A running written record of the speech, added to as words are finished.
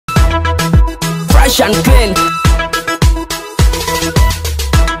fresh and clean.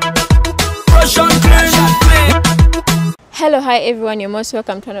 Fresh and clean. Hello, hi everyone, you're most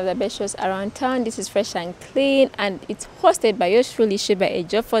welcome to one of the best shows around town. This is Fresh and Clean, and it's hosted by yours truly, Sheba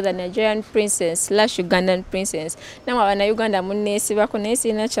Ejo, for the Nigerian princess / Ugandan princess. Now wana Uganda munesi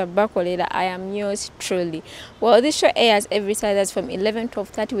bakonesi na chabakolera. I am yours truly. Well, this show airs every Saturday from 11 to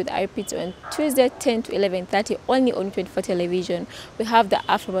 12:30 with I repeat on Tuesday 10 to 11:30 only on 24 television. We have the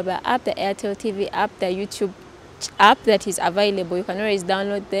Afro app, the Airtel TV app, the YouTube app that is available. You can always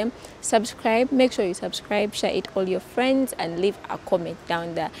download them, subscribe, make sure you subscribe, share it all your friends, and leave a comment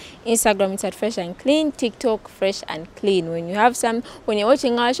down there. Instagram is at Fresh and Clean, TikTok Fresh and Clean. When you're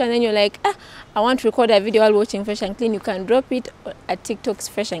watching our show and then you're like, I want to record a video while watching Fresh and Clean, you can drop it at TikTok's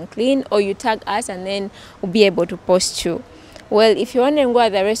Fresh and Clean, or you tag us and then we'll be able to post you. Well, if you're wondering where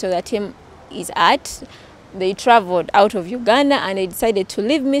the rest of the team is at, they traveled out of Uganda and they decided to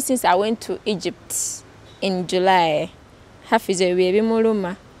leave me since I went to Egypt in July.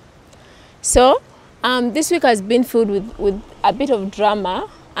 So this week has been filled with a bit of drama,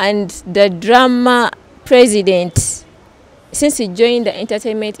 and the drama president, since he joined the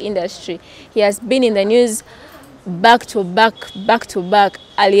entertainment industry, he has been in the news back to back.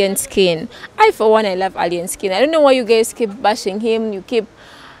 Alien Skin. I for one, I love Alien Skin. I don't know why you guys keep bashing him.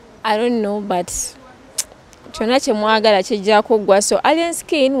 I don't know, but so Alien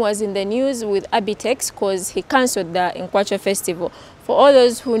Skin was in the news with Abitex because he cancelled the Nkwacha festival. For all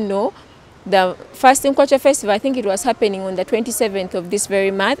those who know, the first Nkwacha festival, I think it was happening on the 27th of this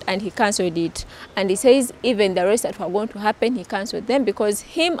very month, and he cancelled it. And he says even the rest that were going to happen, he cancelled them because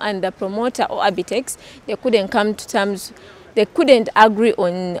him and the promoter or Abitex, they couldn't come to terms. They couldn't agree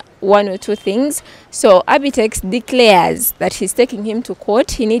on one or two things. So Abitex declares that he's taking him to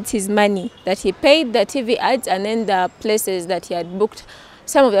court. He needs his money, that he paid the TV ads and then the places that he had booked.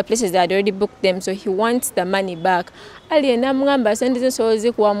 Some of the places that had already booked them, so he wants the money back. Alienda mugamba sente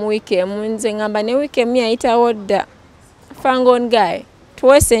sozi kuwa muwike munze ngamba ne wike mi aita order fangon guy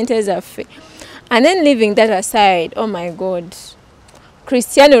tuwe sente zaffe. And then leaving that aside, oh my God,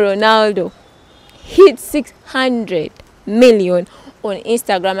 Cristiano Ronaldo hit 600 million on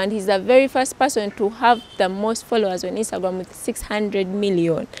Instagram, and he's the very first person to have the most followers on Instagram with 600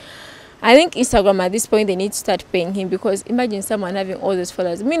 million. I think Instagram at this point, they need to start paying him, because imagine someone having all those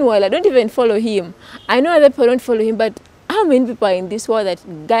followers. Meanwhile, I don't even follow him. I know other people don't follow him, but how many people are in this world that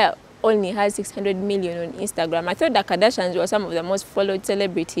guy only has 600 million on Instagram? I thought the Kardashians were some of the most followed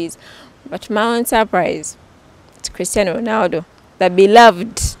celebrities, but my own surprise, it's Cristiano Ronaldo, the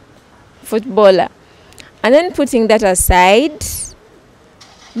beloved footballer. And then putting that aside,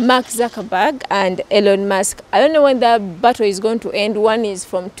 Mark Zuckerberg and Elon Musk, I don't know when the battle is going to end. One is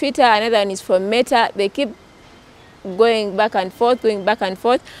from Twitter, another one is from Meta. They keep going back and forth.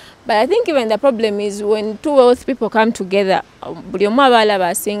 But I think even the problem is when two wealth people come together, so for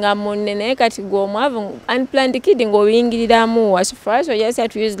us, we just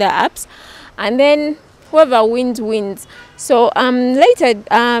have to use the apps, and then whoever wins. So later,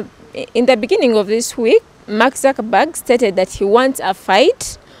 in the beginning of this week, Mark Zuckerberg stated that he wants a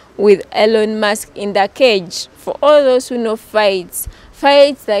fight with Elon Musk in the cage. For all those who know fights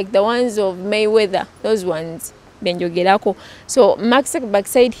like the ones of Mayweather, those ones. So Mark Zuckerberg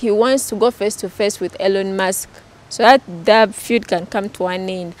said he wants to go face to face with Elon Musk so that the feud can come to an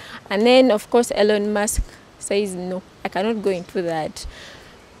end. And then, of course, Elon Musk says, no, I cannot go into that.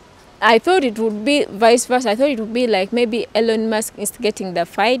 I thought it would be vice versa. I thought it would be like maybe Elon Musk instigating the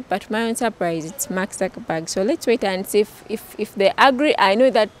fight, but my own surprise, it's Mark Zuckerberg. So let's wait and see if they agree. I know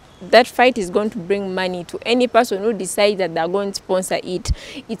that that fight is going to bring money to any person who decides that they're going to sponsor it.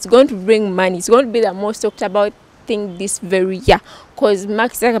 It's going to bring money. It's going to be the most talked about thing this very year, because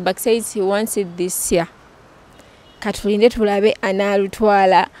Mark Zuckerberg says he wants it this year.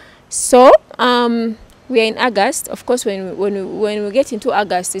 So we are in August. Of course, when we get into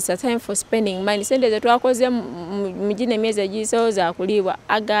August, it's a time for spending money.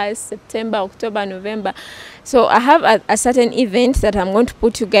 August, September, October, November. So I have a certain event that I'm going to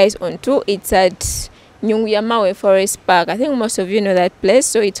put you guys onto. It's at Nyunguyamawe Forest Park. I think most of you know that place.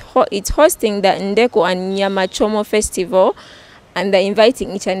 So it's hosting the Ndeko and Nyamachomo Festival, and they're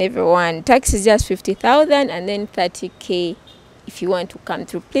inviting each and everyone. Tax is just 50,000 and then 30K. If you want to come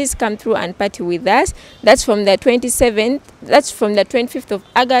through, please come through and party with us. That's from the 27th. That's from the 25th of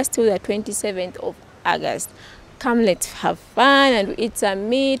August to the 27th of August. Come, let's have fun and we eat some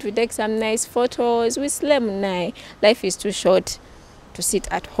meat. We take some nice photos. We slam night. Life is too short to sit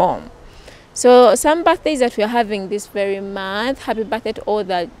at home. So some birthdays that we are having this very month. Happy birthday to all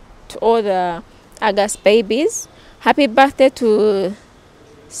the August babies. Happy birthday to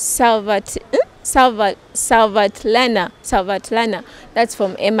Salvat. Salvatlana. That's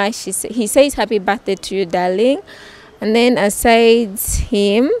from Emma. He says happy birthday to you, darling. And then aside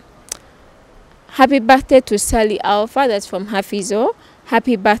him, happy birthday to Sally Alpha. That's from Hafizo.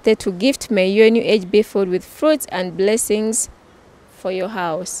 Happy birthday to Gift. May your new age be filled with fruits and blessings for your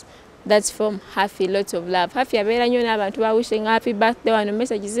house. That's from Happy. Lots of love. Happy abera nyo n'abantu ba wishing happy birthday wano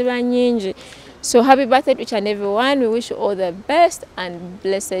message ziba nyingi. So happy birthday to each and every one. We wish you all the best and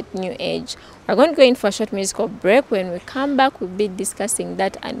blessed new age. We're going to go in for a short musical break. When we come back, we'll be discussing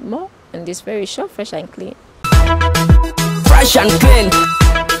that and more on this very show, Fresh and Clean. Fresh and clean.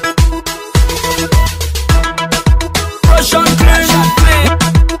 Fresh and clean.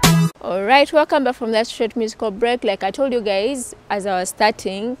 Alright, welcome back from that short musical break. Like I told you guys as I was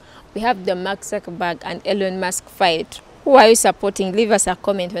starting, we have the Mark Zuckerberg and Elon Musk fight. Who are you supporting? Leave us a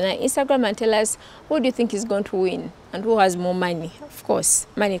comment on our Instagram and tell us who do you think is going to win and who has more money. Of course,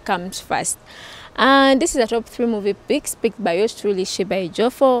 money comes first. And this is a top 3 movie picks picked by yours truly, Shibai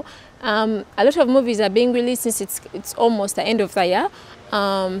Jofo. A lot of movies are being released since it's almost the end of the year.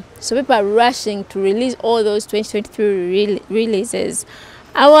 So people are rushing to release all those 2023 releases.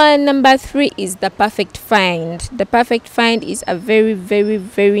 Our number 3 is The Perfect Find. The Perfect Find is a very, very,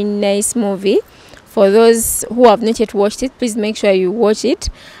 very nice movie. For those who have not yet watched it, please make sure you watch it.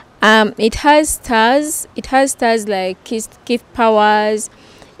 It has stars. It has stars like Keith Powers.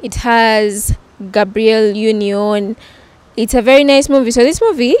 It has Gabrielle Union. It's a very nice movie. So this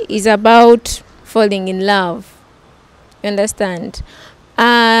movie is about falling in love. You understand?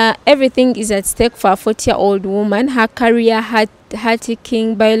 Everything is at stake for a 40-year-old woman. Her career, her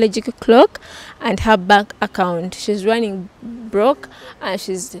ticking biological clock, and her bank account. She's running broke, and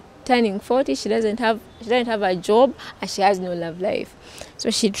she's turning 40. She doesn't have a job, and she has no love life.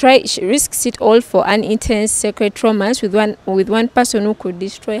 So she risks it all for an intense secret romance with one person who could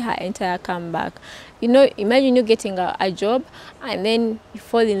destroy her entire comeback. You know, imagine you getting a job, and then you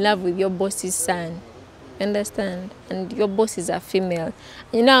fall in love with your boss's son. Understand? And your boss is a female.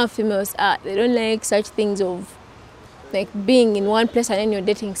 You know how females are. They don't like such things of like being in one place and then you're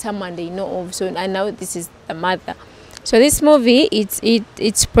dating someone they know of. So and now this is the mother. So this movie,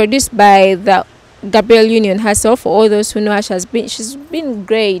 it's produced by the Gabrielle Union herself. For all those who know her, she's been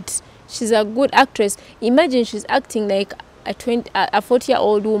great. She's a good actress. Imagine she's acting like a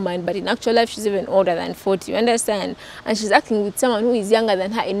 40-year-old woman, but in actual life she's even older than 40. You understand? And she's acting with someone who is younger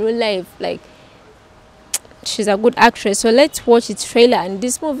than her in real life. Like, she's a good actress. So let's watch its trailer. And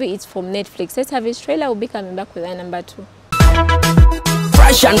this movie is from Netflix. Let's have its trailer. We'll be coming back with our number 2.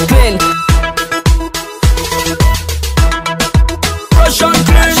 Fresh and clean. Fresh and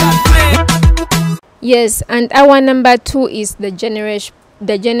clean. Yes, and our number 2 is the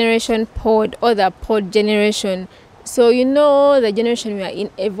generation pod, or the pod generation. So you know the generation we are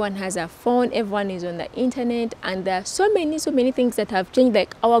in, everyone has a phone, everyone is on the internet, and there are so many things that have changed.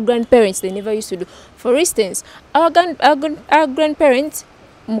 Like our grandparents, they never used to do. For instance, our grandparents,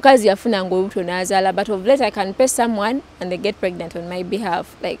 mukazi yafuna ngobuto nazala, but of late I can pay someone and they get pregnant on my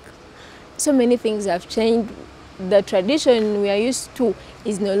behalf. Like, so many things have changed. The tradition we are used to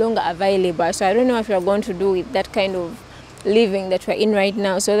is no longer available. So I don't know if you are going to do with that kind of living that we're in right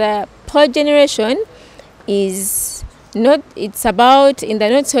now. So the pod generation is not, it's about in the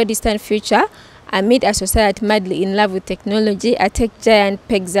not so distant future, amid a society madly in love with technology, a tech giant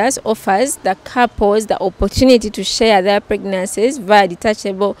Pexas offers the couples the opportunity to share their pregnancies via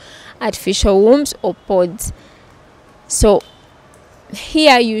detachable artificial wombs or pods. So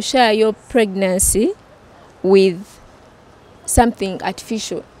here you share your pregnancy with something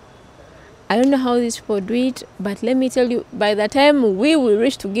artificial. I don't know how these people do it, but let me tell you, by the time we will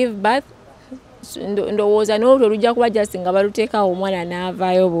reach to give birth, so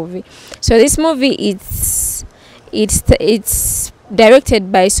this movie, it's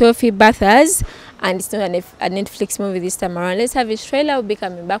directed by Sophie Bathurst, and it's not a Netflix movie this time around. Let's have its trailer. We'll be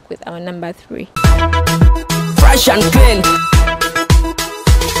coming back with our number 3. Fresh and clean.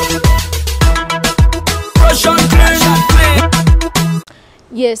 Fresh and clean.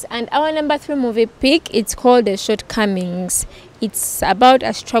 Yes, and our number 3 movie pick, it's called The Shortcomings. It's about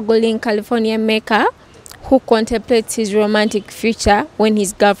a struggling California maker who contemplates his romantic future when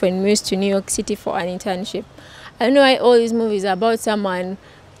his girlfriend moves to New York City for an internship. I don't know why all these movies are about someone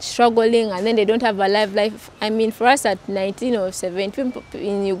struggling and then they don't have a love life. I mean, for us at 19 or 17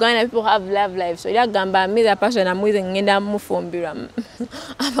 in Uganda, people have love life. So that gamba me the person I'm with ngenda mufombiram.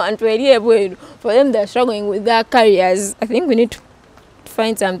 For them, they're struggling with their careers. I think we need to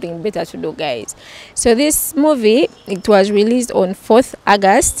find something better to do, guys. So this movie, it was released on 4th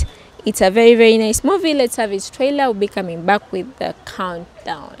August. It's a very, very nice movie. Let's have its trailer. We'll be coming back with the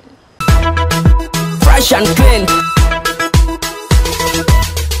countdown. Fresh and clean.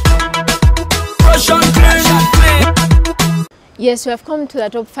 Fresh and clean. Yes, we have come to the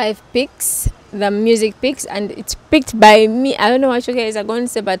top 5 picks, the music picks, and it's picked by me. I don't know what you guys are going to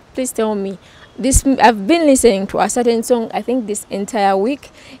say, but please tell me. I've been listening to a certain song, I think this entire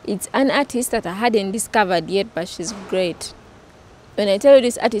week. It's an artist that I hadn't discovered yet, but she's great. When I tell you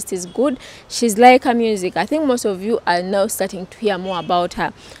this artist is good, she's like her music. I think most of you are now starting to hear more about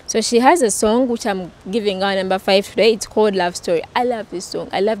her. So she has a song which I'm giving her number 5 today. It's called Love Story. I love this song.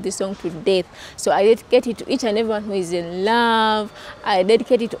 I love this song to death. So I dedicate it to each and everyone who is in love. I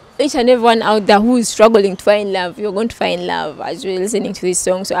dedicate it to each and everyone out there who is struggling to find love. You're going to find love as you're listening to this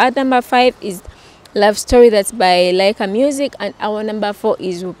song. So at number 5 is Love Story, that's by Laika Music, and our number 4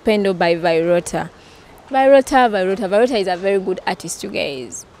 is Upendo by Vyrota. Vyrota is a very good artist, you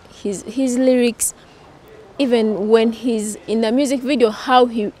guys. His lyrics, even when he's in the music video, how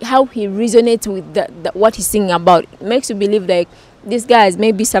he resonates with what he's singing about, it makes you believe like this guy has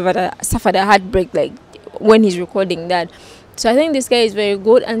maybe suffered a heartbreak like when he's recording that. So I think this guy is very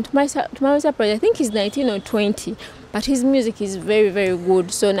good, and to my surprise, I think he's 19 or 20, but his music is very, very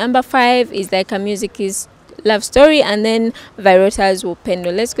good. So number 5 is like a music is Love Story, and then Vyrota's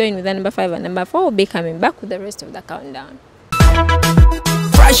Upendo. Let's go in with the number 5 and number 4. We'll be coming back with the rest of the countdown.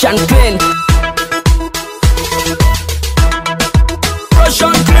 Fresh and clean. Fresh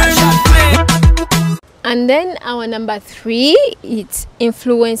and clean. And then our number 3, it's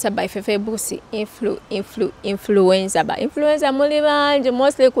Influencer by Fefe Busi. Influencer muli banje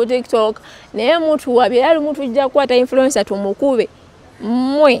mostly ku TikTok. Naye mutu wabyali mutu jja kwata influencer tumukube.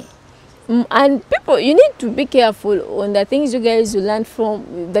 Mwe. And people, you need to be careful on the things you guys learn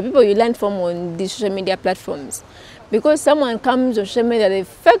from, the people you learn from on these social media platforms. Because someone comes on social media, they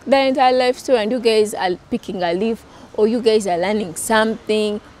fake their entire life story, and you guys are picking a leaf, or you guys are learning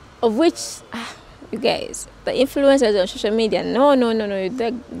something, of which, you guys, the influencers on social media, no.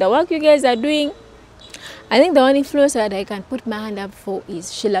 The work you guys are doing, I think the one influencer that I can put my hand up for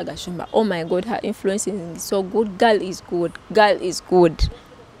is Sheila Gashumba. Oh my God, her influence is so good. Girl is good.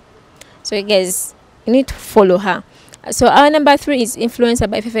 So you guys, you need to follow her. So our number 3 is Influencer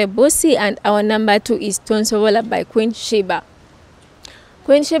by Fefe Busi, and our number 2 is Tonsovola by Queen Sheba.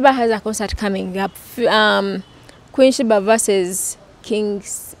 Queen Sheba has a concert coming up. Queen Sheba versus King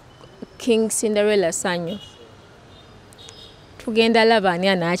Cinderella Sanyo. Tugenda labani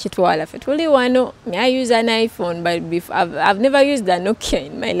anachitwala fe. Tuli wano, I use an iPhone, but I've never used a Nokia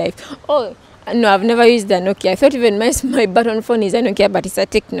in my life. Oh no, I've never used a Nokia. I thought even my button phone is a Nokia, but it's a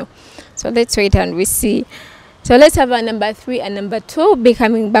Techno. So let's wait and we see. So let's have our number 3 and number 2. Be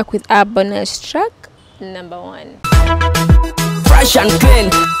coming back with our bonus track, number 1. Fresh and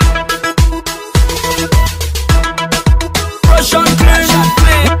clean. Fresh and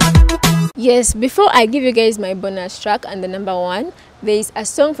clean. Yes, before I give you guys my bonus track and the number 1, there is a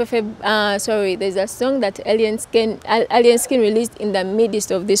song there's a song that Alien Skin released in the midst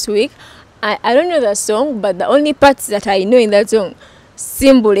of this week. I don't know the song, but the only parts that I know in that song,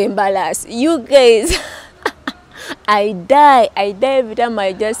 Symbol Embalas. You guys, I die every time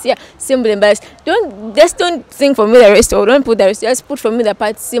I just hear Symbol Embalas. Don't sing for me the rest, or don't put the rest, just put for me the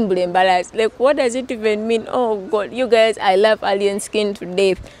part Symbol Embalas. Like, what does it even mean? Oh God, you guys, I love Alien Skin to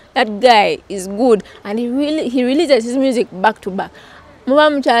death. That guy is good, and he releases his music back to back.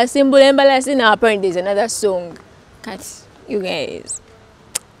 Mama mcha Symbol Embalas, now apparently there's another song. Cut, you guys.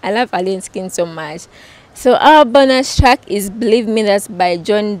 I love Alien Skin so much. So our bonus track is Believe Me, that's by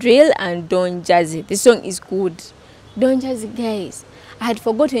John Drill and Don Jazzy. This song is good. Don Jazzy, guys, I had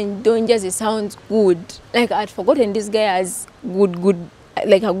forgotten Don Jazzy sounds good. Like, I had forgotten this guy has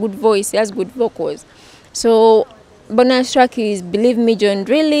like a good voice. He has good vocals. So bonus track is Believe Me, John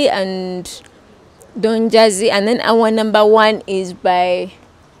Drill and Don Jazzy. And then our number 1 is by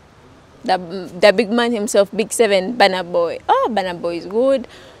the big man himself, Big 7, Burna Boy. Oh, Burna Boy is good.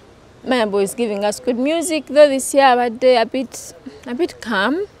 Burna Boy is giving us good music, though this year but a bit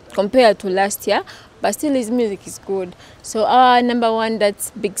calm compared to last year, but still his music is good. So our number 1, that's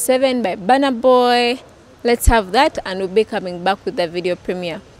Big 7 by Burna Boy. Let's have that, and we'll be coming back with the video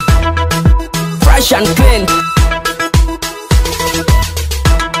premiere. Fresh and clean.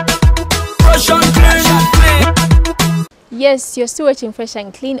 Fresh and clean. Yes, you're still watching Fresh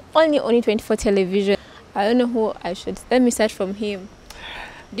and Clean, only 24 television. I don't know who I should. Let me start from him.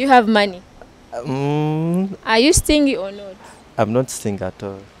 Do you have money? Are you stingy or not? I'm not stingy at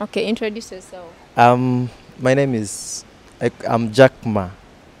all. Okay, introduce yourself. My name is, I'm Jack Ma.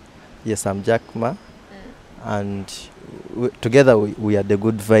 Yes, I'm Jack Ma. And together we are the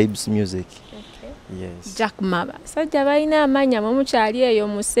Good Vybz Music. Okay. Yes. Jack Ma. Sajja balina amanya mukyali eyo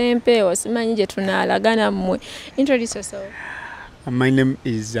musempe osimanyi gye tunaalagana mmwe. Introduce yourself. My name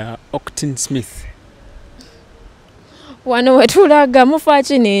is Octin Smith. Wano wetulaga mufa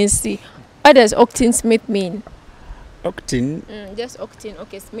kinensi. What does Octin Smith mean? Octin. Just Octin.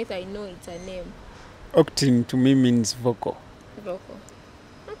 Okay, Smith, I know it's a name. Octin to me means vocal. Vocal.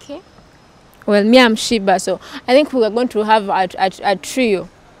 Okay. Well, me, I'm Shiba, so I think we are going to have a trio.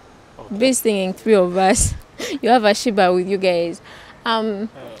 Okay. Be singing, three of us. You have a Shiba with you guys.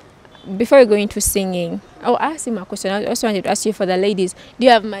 Before we go into singing, I'll ask you my question. I also wanted to ask you for the ladies. Do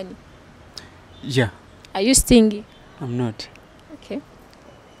you have money? Yeah. Are you stingy? I'm not. Okay.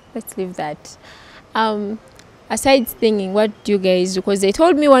 Let's leave that. Aside singing, what do you guys do? Because they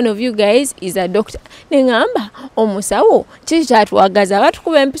told me one of you guys is a doctor. Nengamba omusawo chikyatwagaza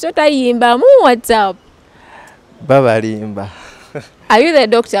batukuba empiso tayimba mu WhatsApp. Babalimba. Are you the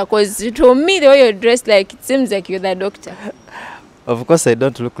doctor? Because to me the way you're dressed, like it seems like you're the doctor. Of course, I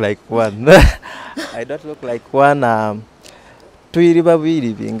don't look like one. I don't look like one. Tuyiri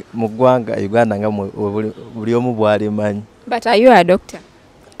babiri mu ggwanga Uganda nga buli omu bw'alimanyi. But are you a doctor?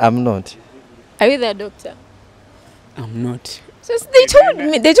 I'm not. Are you the doctor? I'm not. So they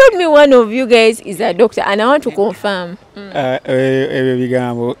told me one of you guys is a doctor, and I want to confirm.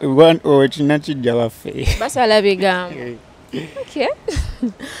 Bigambo kinakijja waffe. Basala bigambo. Okay.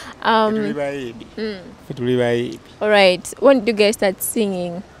 Tuli bayibi. All right. When did you guys start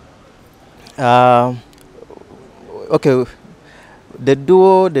singing? Okay. The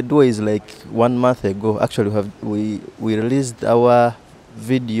duo is like 1 month ago. Actually, we released our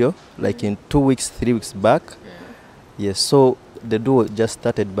video like in 2 weeks, 3 weeks back. Yes, so the duo just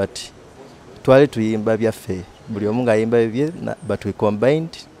started, but twali tuyimba byaffe buli omu ng'ayimba bibye, but we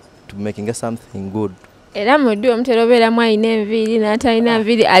combined to making something good. Era mu duo mutera obeeramu alina enviiri n'atalina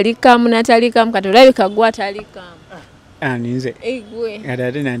nviiri, alikamu n'atalikamu, kati olabika gwe atalikamu. Nze. Egwe.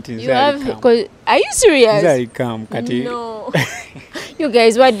 Ate nanti nze alikamu. Are you serious? Nze alikamu kati. No. You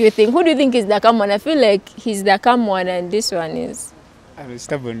guys, what do you think? Who do you think is the calm one? I feel like he's the calm one and this one is... I'm a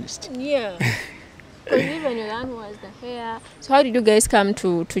stubbornist. Yeah. Because even your hand was the hair. So how did you guys come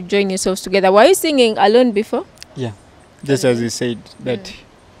to join yourselves together? Were you singing alone before? Yeah. Just as you said, that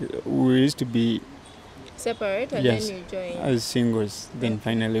we used to be separate and yes, then you joined. As singles. Then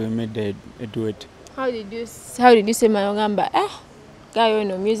finally we made a duet. How did you say Mayongamba? Guy,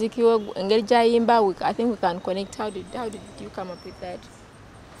 no music you engage Jayimba. I think we can connect. How did you come up with that?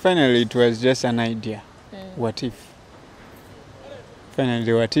 Finally, it was just an idea. What if? Finally,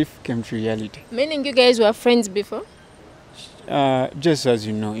 the what if came to reality. Meaning you guys were friends before? Just as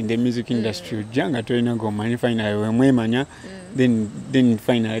you know, in the music industry, Janga Toina go money finally when then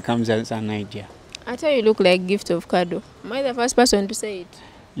finally comes as an idea. I tell you look like gift of Kado. Am I the first person to say it?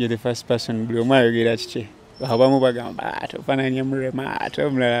 You're the first person. Habamu bagamba atofananye murema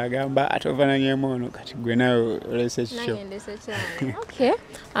atomulala agamba atofananye mono kati gwe nawe research show. Okay.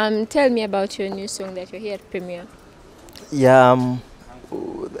 Tell me about your new song that you're here at premiere. Yeah,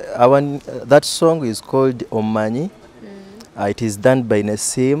 that song is called Omanyi. It is done by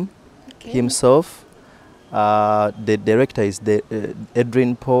Nassim himself. The director is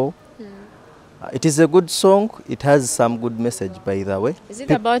Edwin Paul. It is a good song. It has some good message, by the way. Is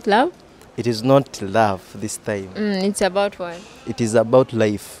it about love? It is not love this time. It's about what? It is about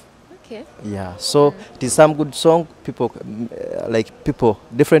life. Okay. Yeah. So it is some good song.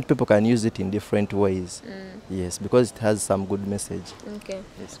 Different people can use it in different ways. Yes, because it has some good message. Okay.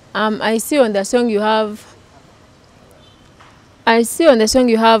 Yes. I see on the song you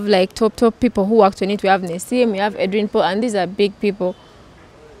have like top people who worked on it. We have Nassim, we have Edwin Paul, and these are big people.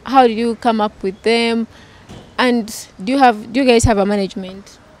 How did you come up with them? And do you guys have a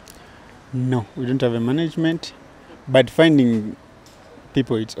management? No, we don't have a management, but finding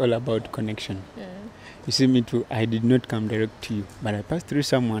people, it's all about connection. You see me too, I did not come direct to you, but I passed through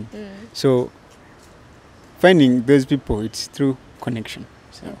someone. So finding those people, it's through connection.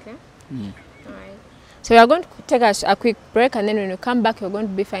 So. Okay. All right. So we are going to take a quick break, and then when we come back, we're going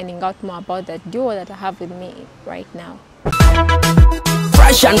to be finding out more about that duo that I have with me right now.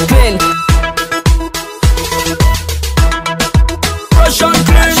 Fresh and clean. Fresh and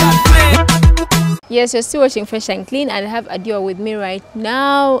clean. Yes, you're still watching Fresh and Clean, and I have a duo with me right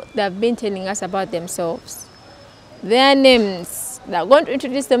now. They've been telling us about themselves. Their names. They're going to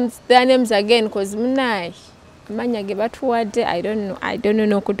introduce their names again because I don't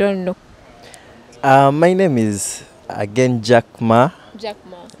know. My name is again Jack Ma. Jack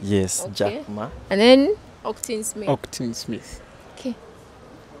Ma. Yes, Okay. Jack Ma. And then Octin Smith. Octin Smith. Okay.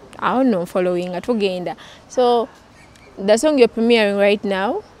 I don't know, following at Uganda. So the song you're premiering right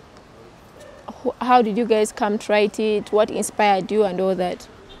now, how did you guys come to write it? What inspired you and all that?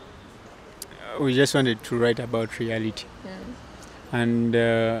 We just wanted to write about reality. And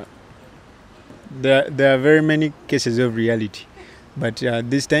there are very many cases of reality. But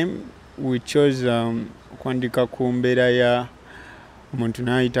this time we chose kwandika ku mbeera ya omuntu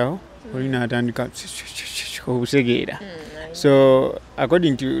n'ayitaho oli n'atandika obusegeera. So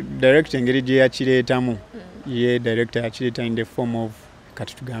according to director engeri gye yakireetamu, ye director yakireeta in the form of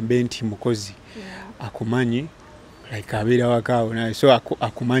kati tugambe nti mukozi akumanyi like abeera wakaawo naye so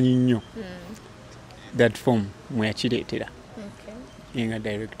akumanyi nnyo. That form mwe yakireetera nga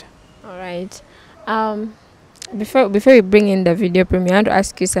director. All right. Before we bring in the video premiere, I want to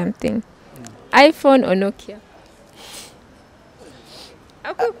ask you something. iPhone or Nokia?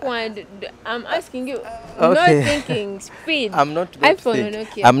 A quick one. I'm asking you. Not thinking speed. I'm not iPhone or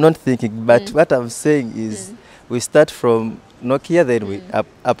Nokia? I'm not thinking, but what I'm saying is we start from Nokia, then we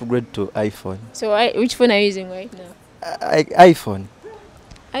upgrade to iPhone. So which phone are you using right now? iPhone.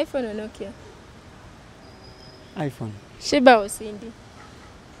 iPhone or Nokia? iPhone. Sheba or Cindy?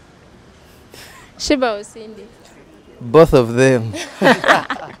 Sheba or Cindy? Both of them.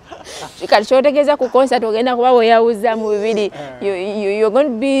 Kyotegeza ku concert ogenda kuba weyawuza mu bibiri. You're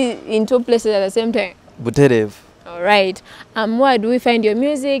going to be in two places at the same time. Buterev. All right. Where do we find your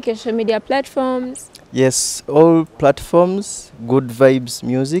music, your social media platforms? Yes, all platforms, Good Vybz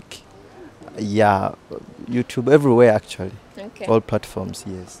Music. Yeah, YouTube, everywhere actually. Okay. All platforms,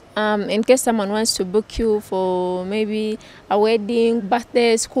 yes. In case someone wants to book you for maybe a wedding,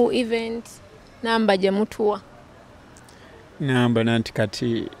 birthday, school event, namba gye mutuwa? Namba nanti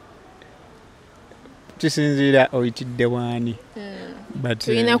kati kisinziira oyitidde waani. But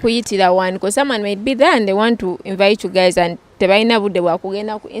tulina kuyitira one because someone might be there and they want to invite you guys and tebalina budde bwa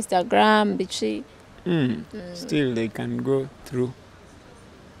kugenda ku Instagram biki. Still they can go through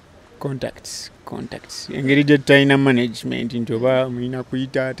contacts. Engeri gye talina management nti oba mulina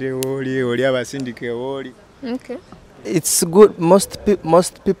kuyita ate oli abasindike oli. Okay. It's good. Most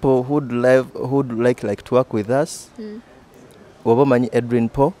people who'd like to work with us. Obomanyi Edwin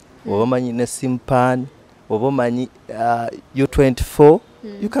Poe, obomanyi Nesimpan, obomanyi U24.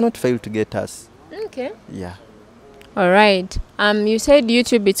 You cannot fail to get us. Okay. Yeah. All right. You said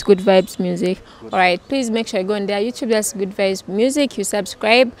YouTube, it's Good Vybz Music. All right. Please make sure you go on their YouTube. That's Good Vybz Music. You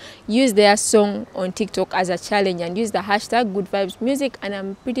subscribe. Use their song on TikTok as a challenge and use the hashtag Good Vybz Music. And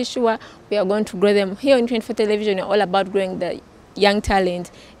I'm pretty sure we are going to grow them here on 24 Television. We're all about growing the young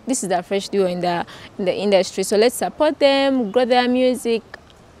talent. This is the fresh duo in the industry. So let's support them, grow their music,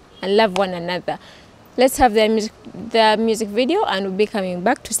 and love one another. Let's have their music video, and we'll be coming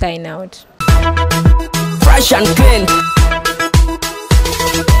back to sign out. Fresh and clean.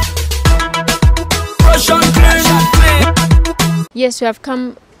 Fresh and clean. Yes, we have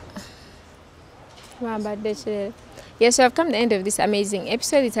come. Yes, we have come to the end of this amazing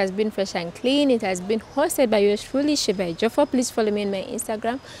episode. It has been fresh and clean. It has been hosted by yours truly, Sheba Ejiofor. Please follow me on my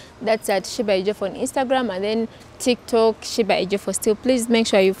Instagram. That's at Sheba Ejiofor on Instagram, and then TikTok, Sheba Ejiofor still. Please make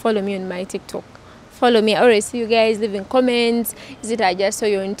sure you follow me on my TikTok. Follow me. I always see you guys leaving comments. Is it I just saw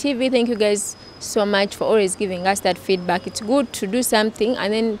you on TV? Thank you guys so much for always giving us that feedback. It's good to do something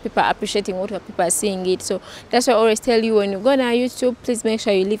and then people are appreciating what people are seeing it. So that's why I always tell you, when you go on our YouTube, please make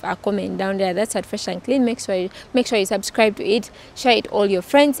sure you leave a comment down there. That's at Fresh and Clean. Make sure you subscribe to it. Share it all your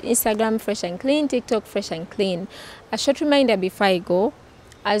friends. Instagram Fresh and Clean, TikTok Fresh and Clean. A short reminder before I go,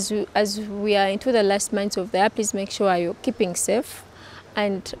 as we are into the last months of the year, please make sure you're keeping safe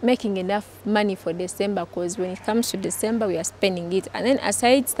and making enough money for December, because when it comes to December we are spending it. And then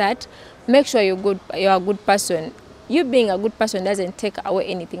aside that, make sure you're a good person. You being a good person doesn't take away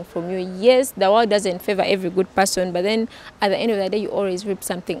anything from you. Yes, the world doesn't favor every good person, but then at the end of the day you always reap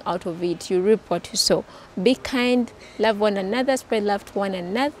something out of it. You reap what you sow. Be kind, love one another, spread love to one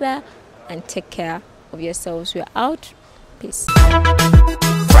another, and take care of yourselves. We are out. Peace.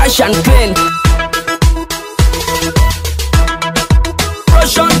 Fresh and clean.